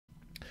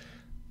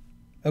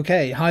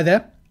Okay, hi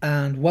there,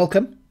 and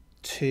welcome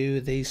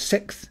to the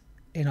sixth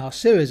in our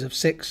series of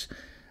six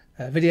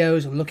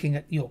videos looking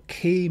at your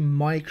key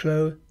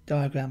micro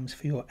diagrams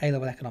for your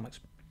A-level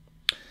economics.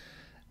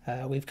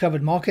 We've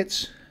covered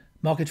markets,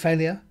 market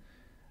failure,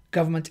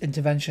 government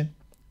intervention,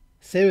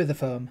 theory of the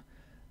firm,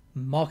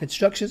 market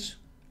structures,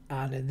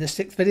 and in this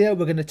sixth video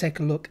we're going to take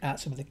a look at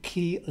some of the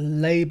key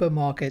labour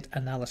market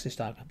analysis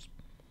diagrams.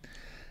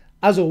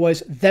 As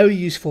always, very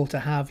useful to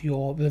have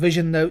your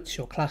revision notes,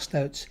 your class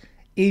notes,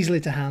 easily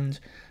to hand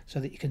so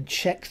that you can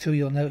check through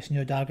your notes and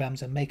your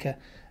diagrams and make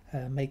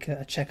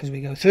a check as we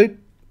go through.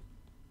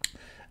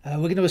 We're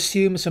going to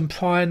assume some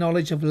prior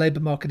knowledge of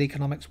labour market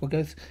economics.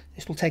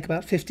 This will take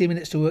about 15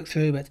 minutes to work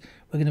through, but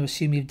we're going to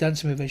assume you've done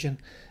some revision,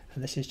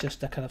 and this is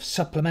just a kind of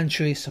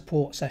supplementary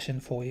support session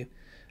for you.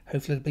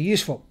 Hopefully it'll be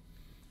useful.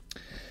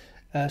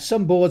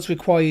 Some boards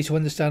require you to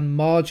understand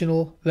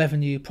marginal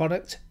revenue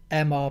product,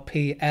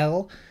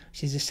 MRPL,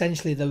 which is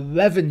essentially the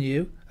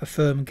revenue a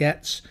firm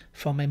gets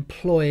from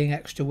employing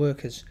extra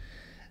workers.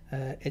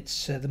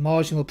 It's the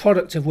marginal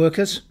product of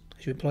workers,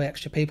 as you employ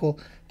extra people,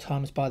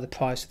 times by the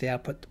price of the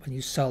output when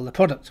you sell the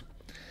product.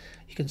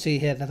 You can see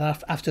here that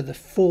after the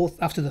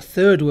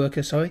third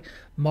worker,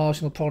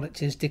 marginal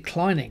product is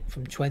declining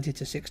from 20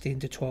 to 16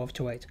 to 12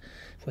 to 8.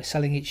 If we're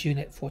selling each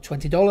unit for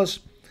 $20,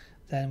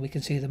 then we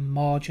can see the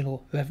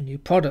marginal revenue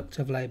product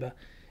of labour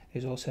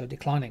is also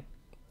declining.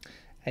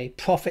 A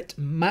profit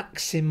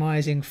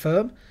maximising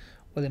firm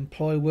will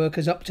employ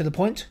workers up to the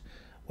point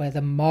where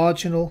the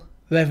marginal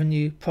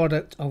revenue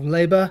product of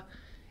labour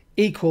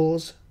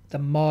equals the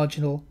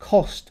marginal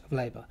cost of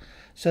labour.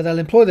 So they'll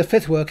employ the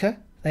fifth worker,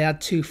 they add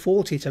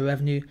 $240 to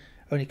revenue,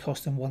 only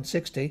cost them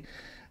 $160.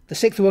 The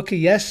sixth worker,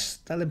 yes,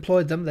 they'll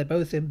employ them, they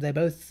both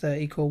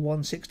equal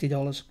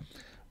 $160.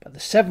 But the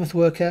seventh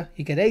worker,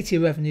 you get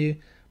 $80 revenue,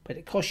 but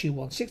it costs you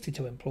 $160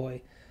 to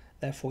employ.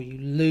 Therefore, you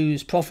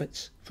lose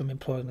profits from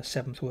employing the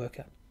seventh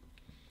worker.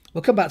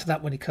 We'll come back to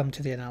that when we come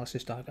to the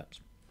analysis diagrams.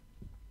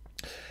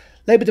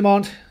 Labour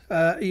demand.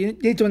 You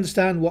need to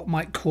understand what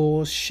might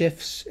cause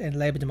shifts in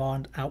labour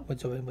demand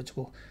outwards or inwards.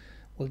 We'll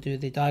do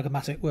the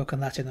diagrammatic work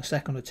on that in a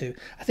second or two.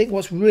 I think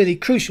what's really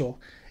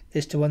crucial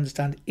is to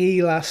understand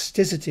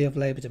elasticity of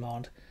labour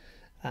demand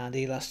and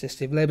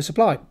elasticity of labour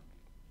supply.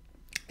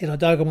 In our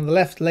diagram on the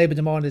left, labour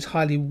demand is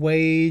highly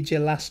wage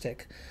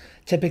elastic.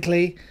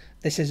 Typically,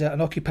 this is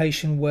an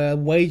occupation where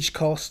wage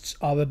costs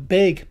are a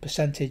big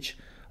percentage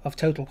of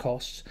total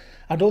costs,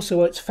 and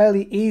also it's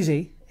fairly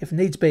easy, if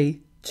needs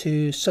be,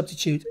 to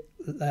substitute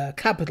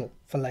capital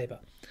for labour.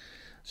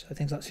 So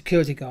things like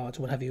security guards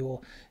or what have you,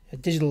 or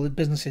digital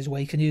businesses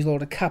where you can use a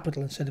lot of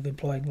capital instead of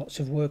employing lots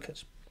of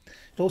workers.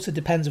 It also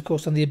depends, of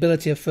course, on the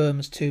ability of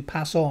firms to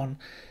pass on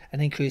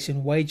an increase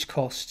in wage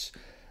costs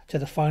to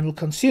the final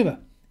consumer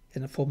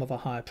in the form of a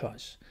higher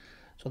price.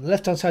 So on the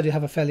left-hand side, you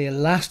have a fairly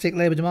elastic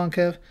labour demand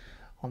curve.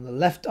 On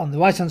the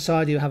right-hand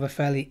side, you have a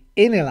fairly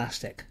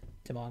inelastic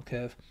demand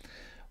curve,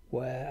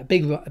 where a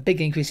big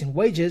increase in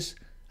wages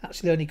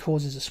actually only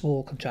causes a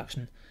small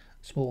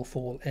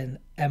fall in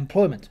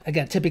employment.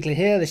 Again, typically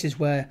here, this is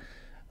where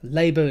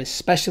labour is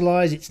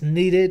specialised, it's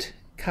needed.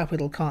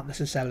 Capital can't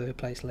necessarily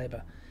replace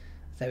labour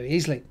very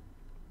easily.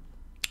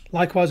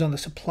 Likewise, on the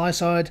supply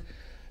side,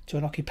 to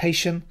an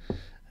occupation,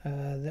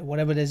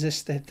 whatever it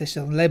is, this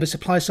on the labour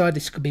supply side,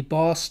 this could be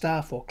bar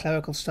staff or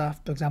clerical staff,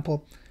 for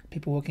example,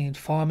 people working in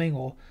farming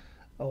or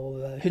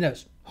who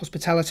knows,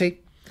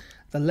 hospitality.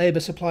 The labour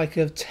supply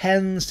curve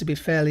tends to be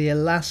fairly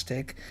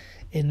elastic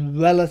in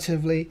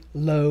relatively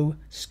low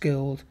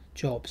skilled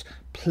jobs.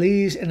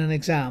 Please, in an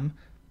exam,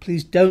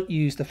 please don't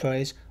use the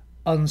phrase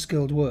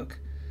unskilled work,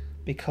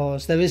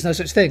 because there is no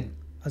such thing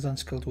as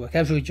unskilled work.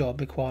 Every job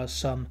requires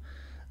some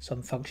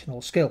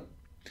functional skill.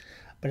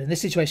 But in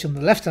this situation on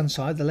the left-hand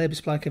side, the labour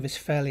supply curve is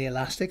fairly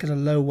elastic at a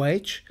low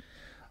wage.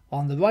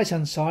 On the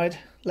right-hand side,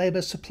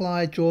 labour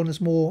supply drawn as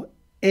more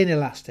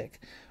inelastic,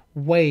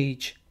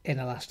 wage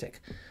inelastic.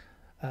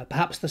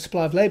 Perhaps the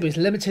supply of labour is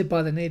limited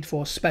by the need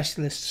for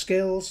specialist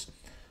skills,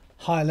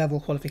 high-level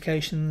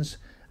qualifications,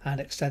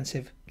 and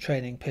extensive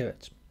training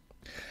periods.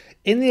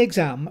 In the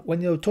exam,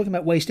 when you're talking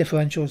about wage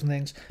differentials and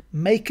things,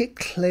 make it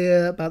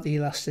clear about the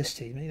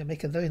elasticity.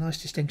 Make a very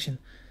nice distinction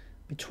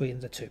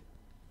between the two.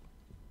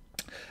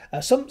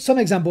 Some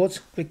exam boards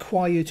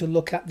require you to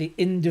look at the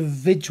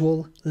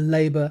individual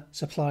labour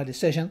supply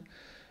decision,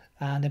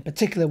 and in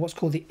particular what's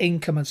called the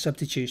income and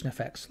substitution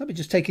effects. Let me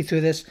just take you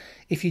through this.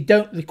 If you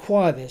don't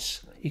require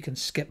this, you can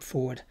skip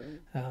forward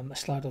a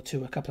slide or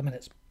two, a couple of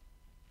minutes.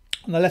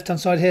 On the left-hand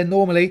side here,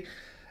 normally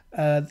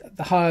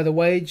the higher the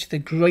wage, the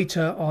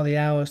greater are the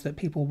hours that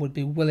people would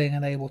be willing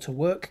and able to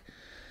work,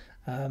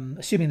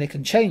 assuming they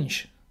can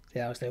change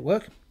the hours they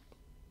work.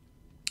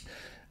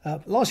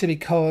 Largely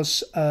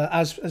because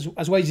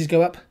as wages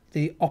go up,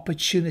 the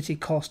opportunity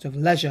cost of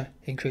leisure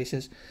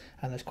increases,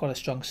 and there's quite a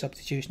strong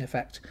substitution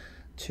effect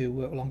to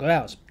work longer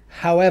hours.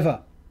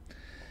 However,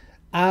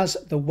 as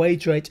the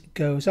wage rate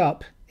goes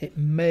up, it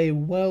may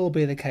well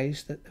be the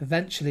case that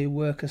eventually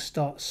workers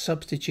start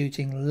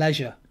substituting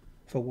leisure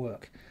for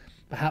work.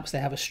 Perhaps they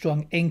have a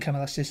strong income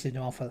elasticity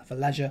demand for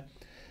leisure,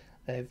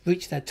 they've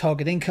reached their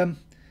target income,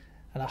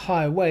 and a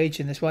higher wage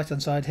in this right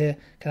hand side here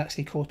can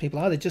actually cause people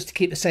either just to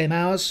keep the same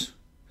hours,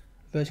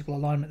 vertical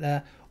alignment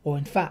there, or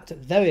in fact at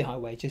very high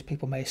wages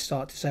people may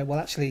start to say, well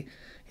actually,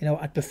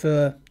 I'd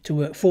prefer to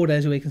work 4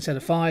 days a week instead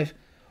of 5.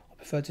 I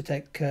prefer to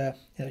take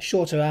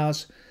shorter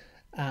hours,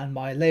 and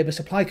my labour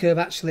supply curve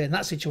actually in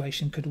that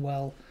situation could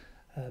well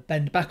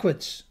bend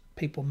backwards.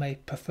 People may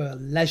prefer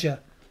leisure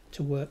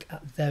to work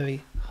at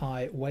very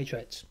high wage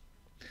rates.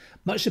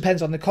 Much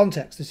depends on the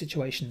context, the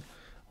situation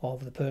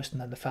of the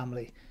person and the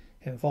family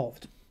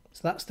involved.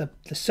 So that's the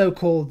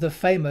so-called,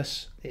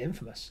 the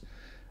infamous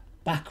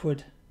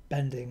backward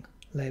bending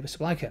labour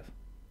supply curve.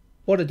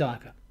 What a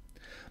diagram.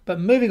 But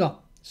moving on.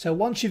 So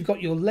once you've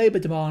got your labour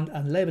demand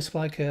and labour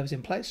supply curves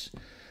in place,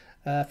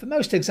 for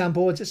most exam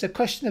boards it's a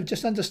question of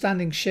just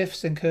understanding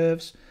shifts and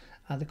curves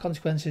and the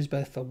consequences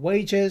both for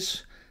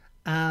wages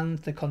and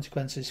the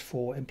consequences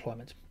for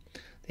employment.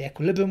 The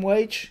equilibrium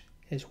wage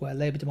is where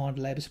labour demand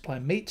and labour supply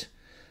meet,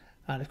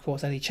 and of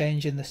course any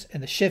change in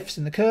the shifts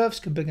in the curves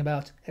can bring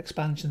about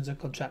expansions and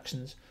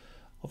contractions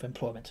of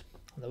employment.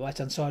 On the right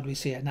hand side we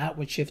see an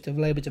outward shift of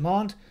labour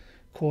demand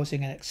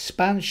causing an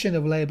expansion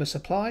of labour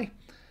supply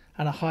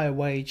and a higher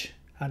wage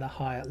and a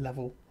higher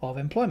level of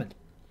employment.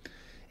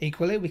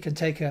 Equally, we can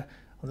take on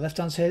the left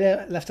hand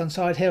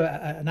side here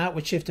an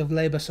outward shift of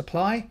labour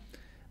supply,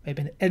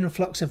 maybe an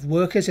influx of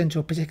workers into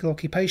a particular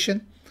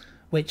occupation,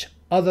 which,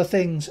 other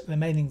things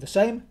remaining the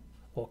same,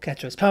 or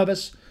ceteris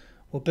paribus,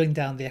 will bring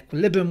down the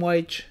equilibrium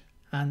wage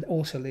and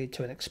also lead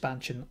to an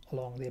expansion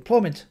along the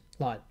employment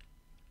line.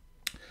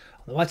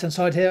 On the right hand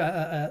side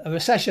here, a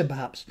recession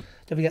perhaps.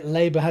 Don't forget,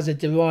 labour has a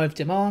derived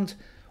demand,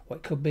 or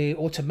it could be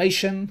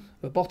automation,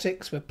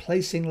 robotics,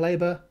 replacing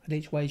labour at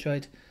each wage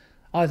rate.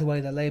 Either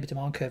way, the labour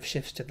demand curve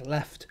shifts to the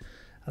left,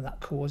 and that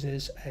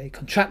causes a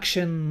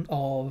contraction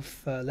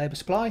of labour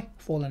supply,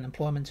 fall in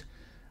employment,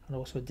 and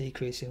also a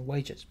decrease in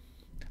wages.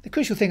 The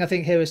crucial thing I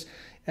think here is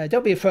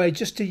don't be afraid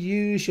just to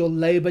use your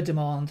labour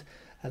demand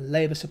and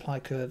labour supply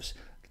curves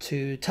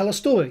to tell a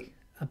story,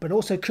 but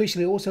also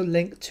crucially also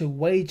link to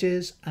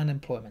wages and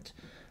employment.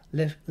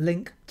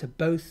 Link to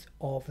both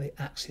of the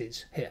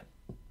axes here.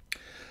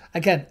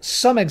 Again,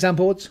 some exam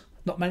boards,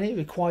 not many,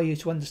 require you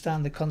to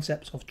understand the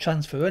concepts of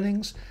transfer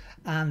earnings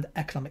and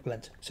economic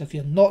rent. So if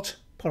you're not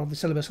part of the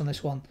syllabus on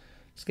this one,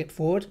 skip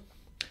forward.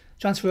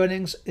 Transfer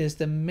earnings is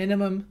the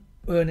minimum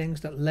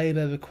earnings that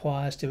labour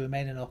requires to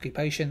remain in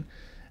occupation,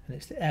 and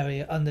it's the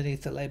area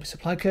underneath the labour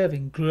supply curve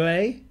in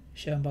grey,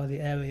 shown by the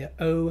area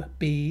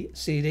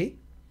OBCD.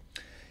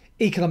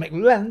 Economic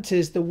rent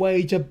is the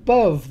wage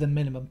above the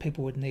minimum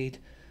people would need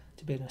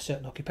to be in a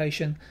certain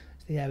occupation.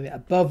 It's the area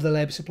above the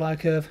labour supply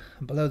curve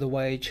and below the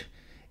wage,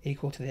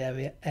 equal to the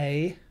area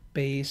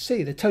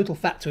ABC. The total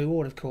factor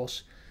reward, of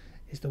course,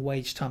 is the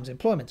wage times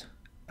employment,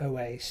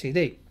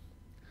 OACD.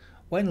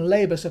 When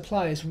labour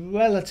supply is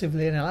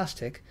relatively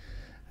inelastic,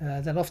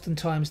 then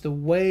oftentimes the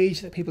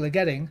wage that people are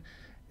getting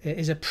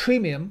is a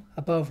premium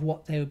above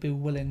what they would be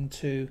willing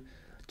to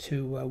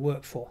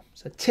work for.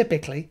 So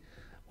typically,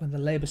 when the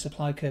labour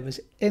supply curve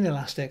is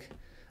inelastic,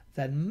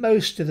 then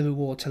most of the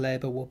reward to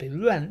labour will be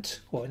rent,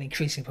 or an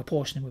increasing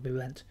proportion will be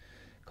rent,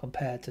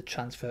 compared to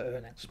transfer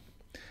earnings.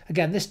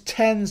 Again, this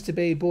tends to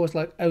be boards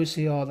like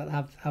OCR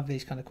that have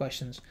these kind of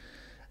questions,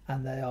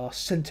 and they are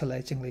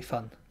scintillatingly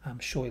fun, I'm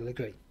sure you'll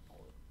agree.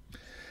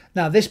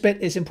 Now, this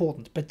bit is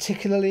important,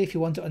 particularly if you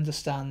want to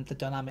understand the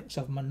dynamics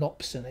of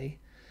monopsony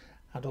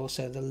and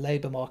also the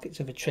labour markets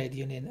of a trade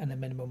union and a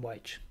minimum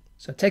wage.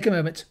 So take a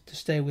moment to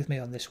stay with me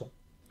on this one.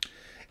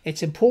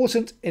 It's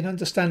important in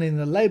understanding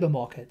the labour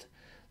market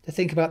to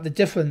think about the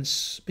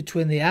difference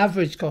between the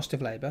average cost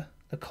of labour,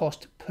 the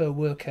cost per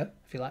worker,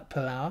 if you like,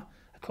 per hour,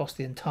 across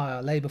the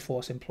entire labour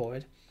force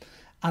employed,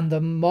 and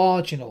the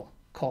marginal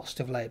cost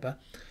of labour,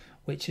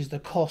 which is the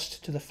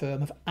cost to the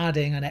firm of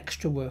adding an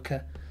extra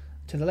worker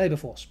to the labour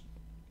force.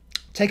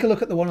 Take a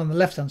look at the one on the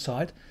left hand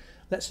side.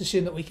 Let's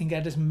assume that we can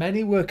get as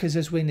many workers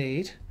as we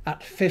need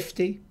at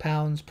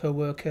 £50 per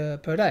worker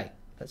per day,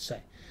 let's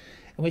say.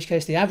 In which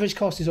case the average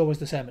cost is always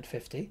the same at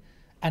 50,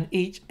 and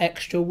each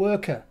extra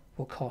worker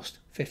will cost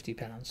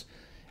 £50.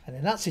 And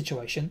in that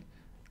situation,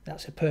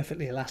 that's a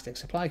perfectly elastic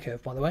supply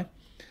curve, by the way,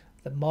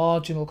 the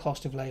marginal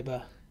cost of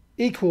labour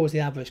equals the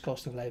average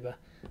cost of labour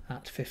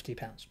at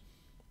 £50.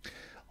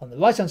 On the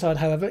right hand side,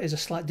 however, is a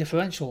slight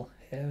differential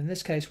here. In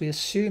this case, we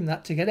assume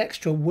that to get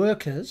extra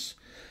workers,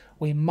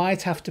 we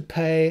might have to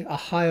pay a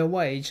higher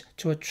wage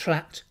to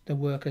attract the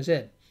workers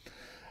in.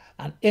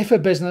 And if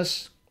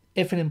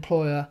an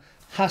employer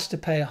has to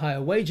pay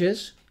higher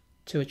wages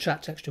to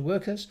attract extra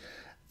workers,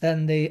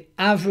 then the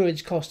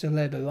average cost of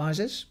labour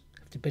rises.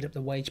 You have to bid up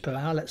the wage per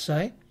hour, let's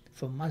say,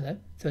 from,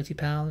 £30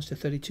 to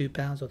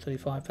 £32 or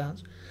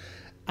 £35.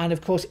 And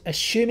of course,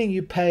 assuming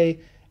you pay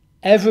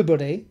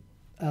everybody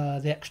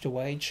the extra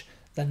wage,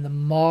 then the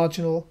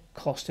marginal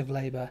cost of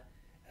labour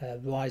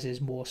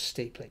rises more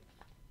steeply.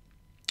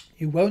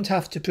 You won't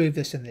have to prove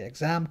this in the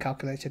exam,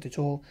 calculate it at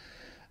all,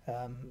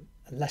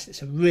 unless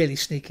it's a really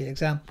sneaky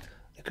exam.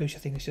 The crucial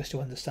thing is just to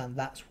understand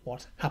that's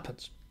what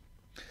happens.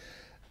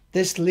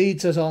 This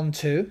leads us on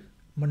to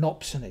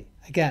monopsony.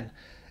 Again,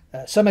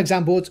 some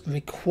exam boards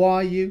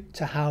require you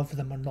to have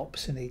the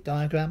monopsony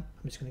diagram.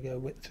 I'm just going to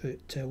go through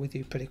it with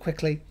you pretty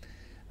quickly.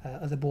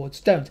 Other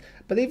boards don't.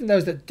 But even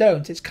those that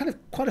don't, it's kind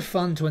of quite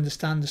fun to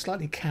understand the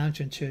slightly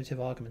counterintuitive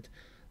argument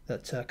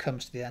that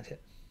comes to the end here.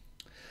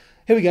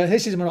 Here we go.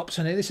 This is a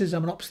monopsony. This is a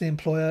monopsony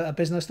employer, a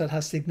business that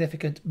has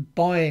significant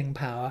buying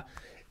power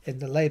in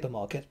the labour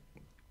market.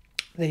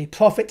 The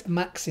profit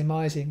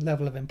maximising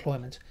level of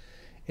employment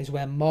is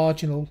where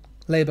marginal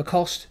labour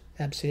cost,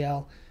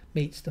 MCL,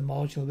 meets the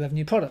marginal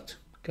revenue product.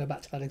 Go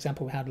back to that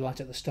example we had right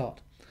at the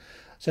start.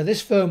 So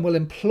this firm will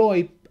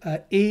employ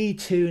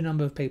E2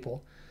 number of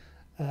people.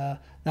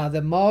 Now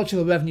the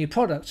marginal revenue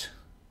product,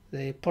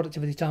 the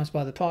productivity times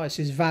by the price,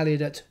 is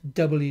valued at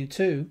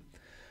W2.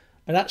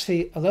 But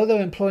actually, although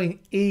they're employing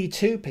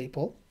E2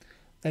 people,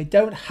 they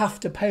don't have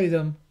to pay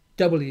them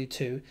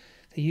W2.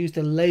 They use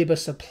the labour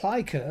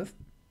supply curve,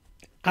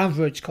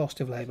 average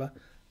cost of labour,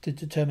 to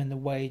determine the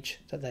wage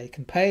that they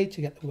can pay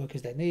to get the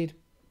workers they need.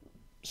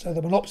 So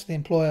the monopsony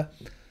employer,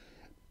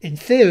 in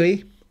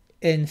theory,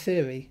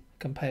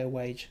 can pay a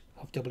wage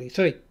of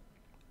W3.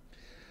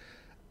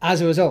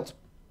 As a result,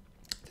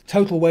 the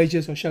total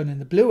wages are shown in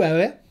the blue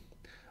area,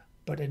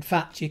 but in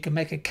fact you can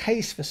make a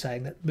case for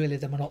saying that really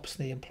the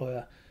monopsony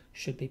employer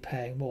should be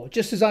paying more.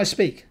 Just as I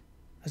speak,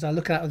 as I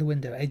look out of the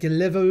window, a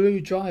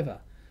Deliveroo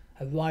driver,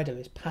 a rider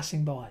is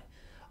passing by.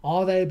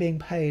 Are they being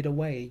paid a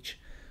wage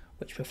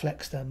which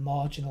reflects their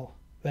marginal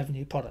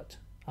revenue product?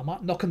 I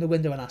might knock on the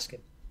window and ask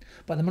him.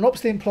 But the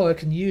monopsony employer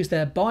can use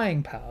their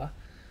buying power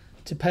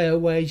to pay a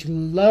wage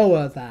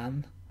lower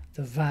than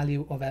the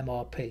value of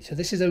MRP. So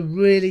this is a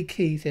really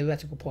key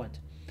theoretical point.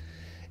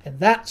 In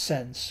that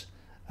sense,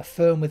 a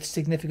firm with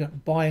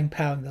significant buying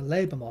power in the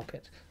labour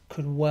market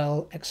could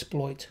well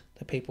exploit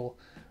the people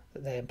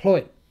that they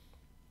employ.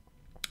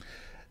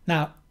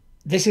 Now,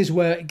 this is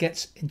where it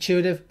gets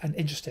intuitive and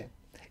interesting.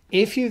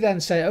 If you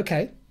then say,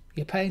 okay,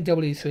 you're paying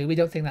W3, we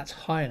don't think that's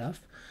high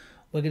enough,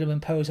 we're going to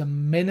impose a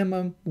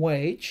minimum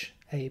wage,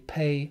 a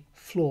pay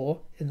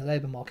floor in the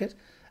labour market,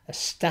 a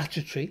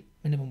statutory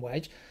minimum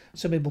wage.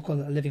 Some people call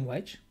it a living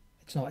wage.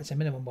 It's not, it's a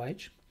minimum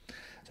wage.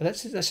 So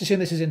let's assume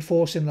this is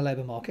enforced in the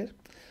labour market.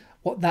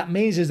 What that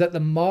means is that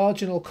the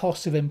marginal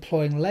cost of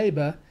employing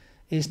labour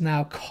is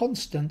now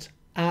constant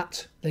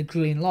at the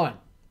green line,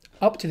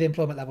 up to the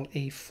employment level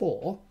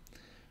E4,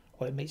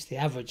 where it meets the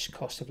average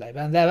cost of labour,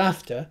 and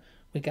thereafter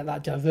we get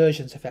that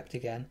divergence effect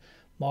again.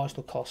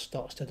 Marginal cost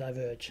starts to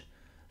diverge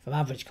from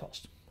average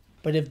cost.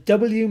 But if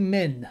W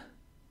min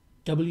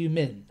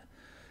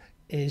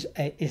is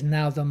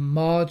now the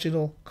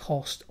marginal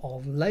cost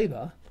of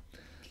labour,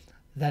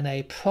 then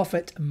a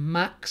profit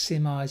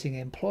maximising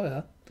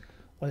employer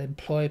will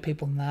employ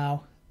people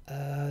now,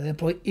 they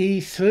employ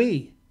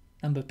E3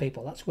 number of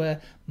people. That's where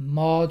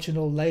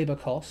marginal labour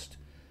cost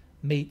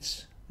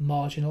meets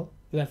marginal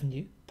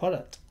revenue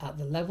product at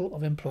the level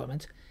of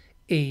employment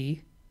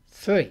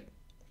E3.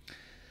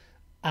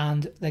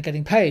 And they're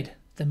getting paid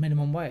the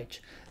minimum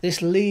wage.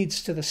 This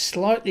leads to the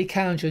slightly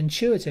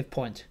counterintuitive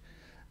point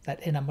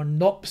that in a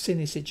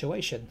monopsony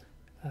situation,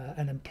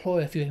 an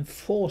employer, if you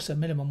enforce a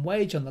minimum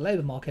wage on the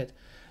labour market,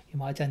 you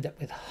might end up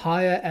with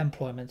higher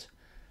employment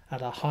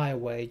at a higher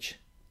wage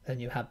than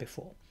you had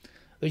before.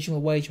 Original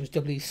wage was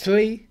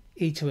W3,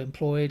 E2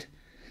 employed.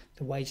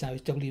 The wage now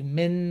is W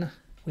min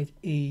with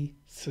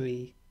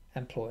E3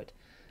 employed.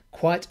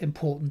 Quite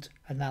important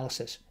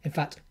analysis. In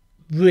fact,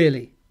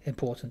 really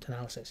important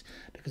analysis,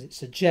 because it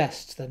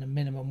suggests that a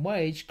minimum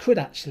wage could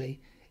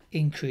actually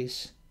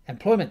increase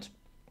employment.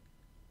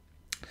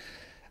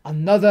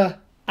 Another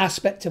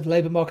aspect of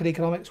labour market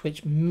economics,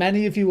 which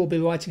many of you will be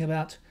writing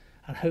about,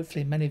 and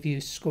hopefully many of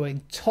you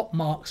scoring top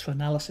marks for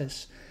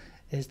analysis,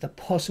 is the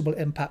possible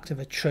impact of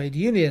a trade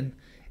union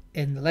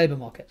in the labour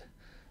market.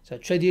 So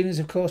trade unions,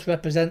 of course,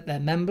 represent their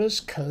members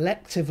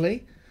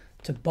collectively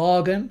to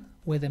bargain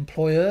with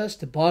employers,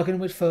 to bargain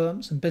with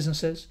firms and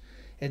businesses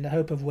in the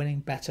hope of winning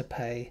better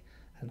pay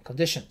and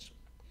conditions.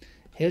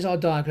 Here's our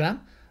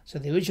diagram. So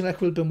the original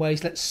equilibrium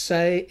wage, let's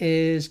say,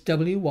 is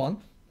W1,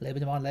 labour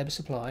demand, labour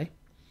supply.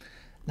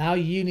 Now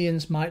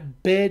unions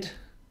might bid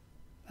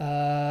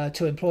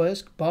to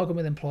employers, bargain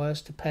with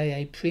employers to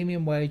pay a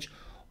premium wage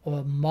or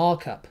a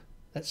markup,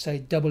 let's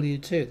say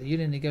W2. The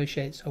union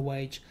negotiates a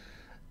wage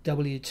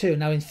W2.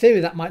 Now in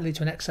theory that might lead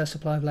to an excess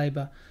supply of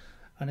labour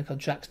and a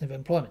contraction of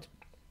employment.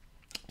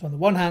 So on the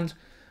one hand,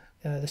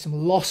 there's some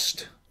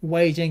lost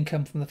wage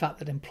income from the fact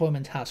that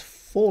employment has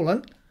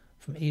fallen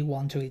from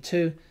E1 to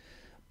E2,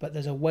 but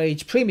there's a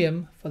wage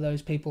premium for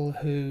those people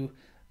who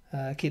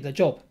keep their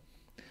job.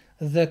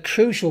 The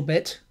crucial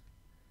bit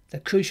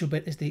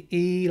is the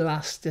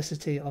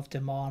elasticity of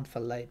demand for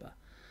labour.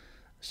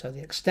 So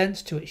the extent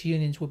to which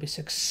unions will be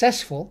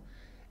successful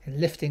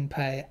in lifting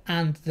pay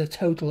and the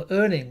total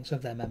earnings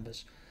of their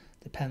members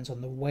depends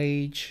on the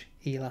wage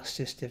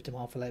elasticity of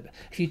demand for labour.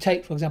 If you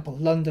take, for example,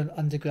 London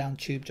Underground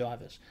tube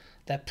drivers,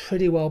 they're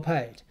pretty well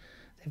paid.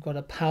 They've got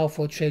a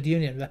powerful trade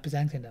union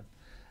representing them,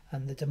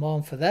 and the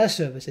demand for their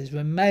services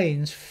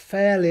remains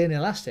fairly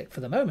inelastic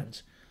for the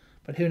moment.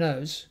 But who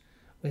knows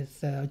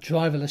with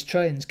driverless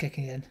trains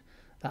kicking in,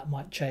 that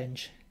might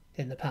change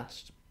in the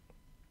past.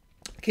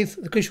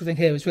 The crucial thing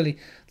here is really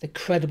the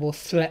credible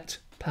threat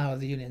power of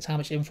the unions. How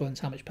much influence,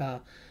 how much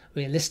power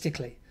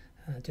realistically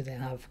do they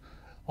have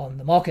on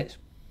the market?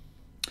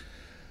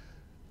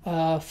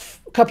 A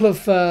couple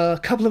of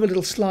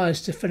little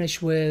slides to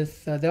finish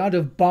with the idea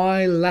of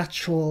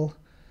bilateral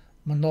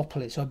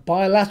monopoly. So a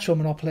bilateral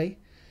monopoly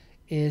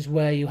is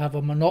where you have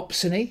a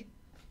monopsony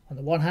on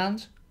the one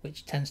hand,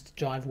 which tends to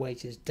drive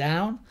wages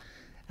down,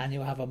 and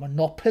you have a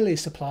monopoly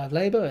supply of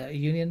labour, a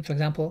union for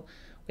example,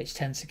 which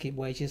tends to keep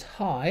wages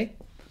high.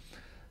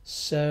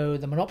 So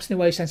the monopsony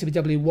wage tends to be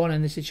W1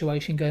 in this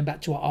situation, going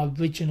back to our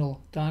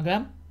original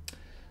diagram.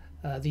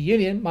 The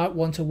union might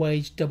want a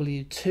wage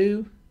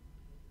W2.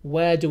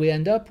 Where do we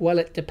end up? Well,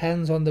 it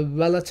depends on the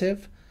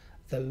relative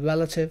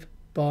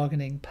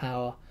bargaining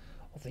power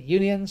of the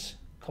unions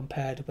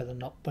compared with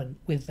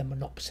the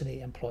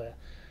monopsony employer.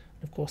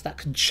 And of course, that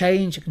can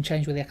change. It can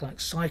change with the economic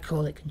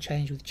cycle. It can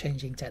change with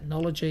changing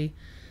technology,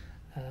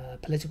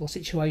 political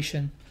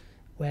situation.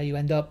 Where you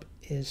end up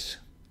is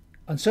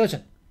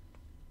uncertain.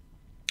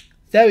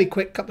 Very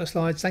quick couple of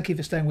slides. Thank you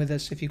for staying with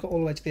us. If you got all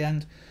the way to the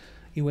end,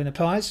 you win a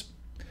prize.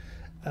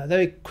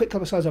 Very quick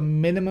couple of slides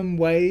on minimum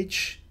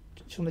wage.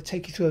 Just want to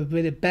take you through a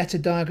really better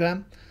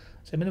diagram.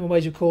 So minimum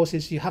wage, of course,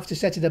 is you have to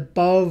set it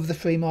above the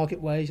free market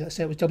wage. Let's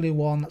say it was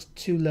W1, that's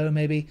too low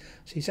maybe.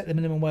 So you set the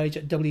minimum wage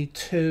at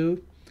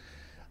W2.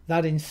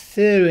 That in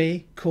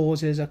theory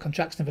causes a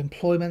contraction of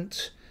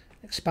employment,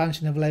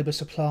 expansion of labour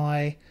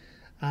supply,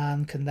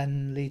 and can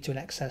then lead to an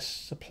excess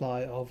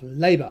supply of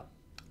labour.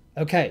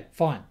 Okay,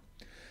 fine.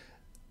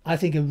 I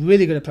think a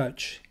really good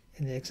approach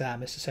in the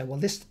exam is to say, well,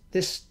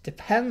 this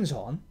depends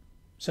on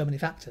so many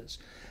factors.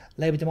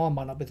 Labour demand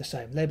might not be the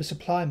same. Labour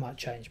supply might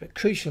change, but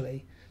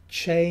crucially,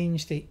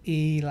 change the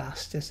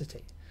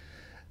elasticity.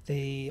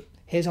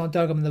 Here's our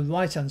diagram on the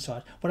right-hand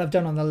side. What I've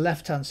done on the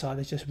left-hand side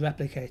is just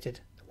replicated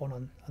the one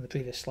on the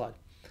previous slide.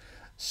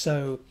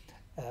 So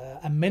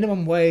a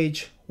minimum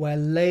wage where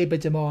labour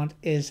demand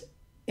is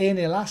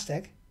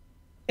inelastic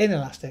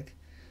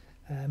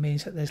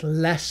means that there's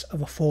less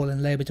of a fall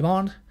in labour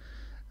demand,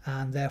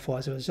 and therefore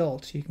as a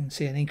result you can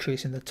see an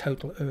increase in the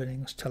total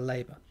earnings to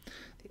labour.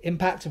 The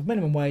impact of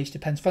minimum wage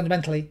depends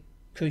fundamentally,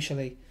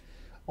 crucially,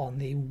 on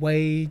the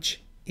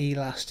wage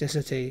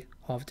elasticity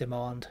of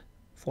demand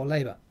for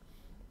labour.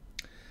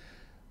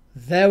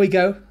 There we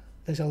go.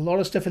 There's a lot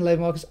of stuff in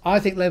labour markets. I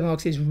think labour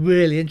markets is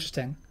really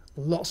interesting.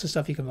 Lots of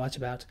stuff you can write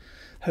about.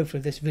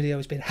 Hopefully this video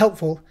has been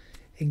helpful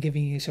in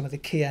giving you some of the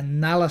key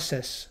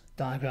analysis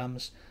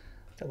diagrams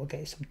that will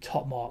get you some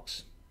top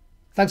marks.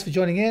 Thanks for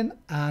joining in,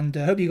 and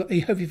I hope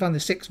you found the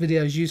 6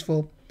 videos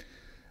useful.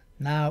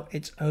 Now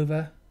it's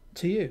over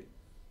to you.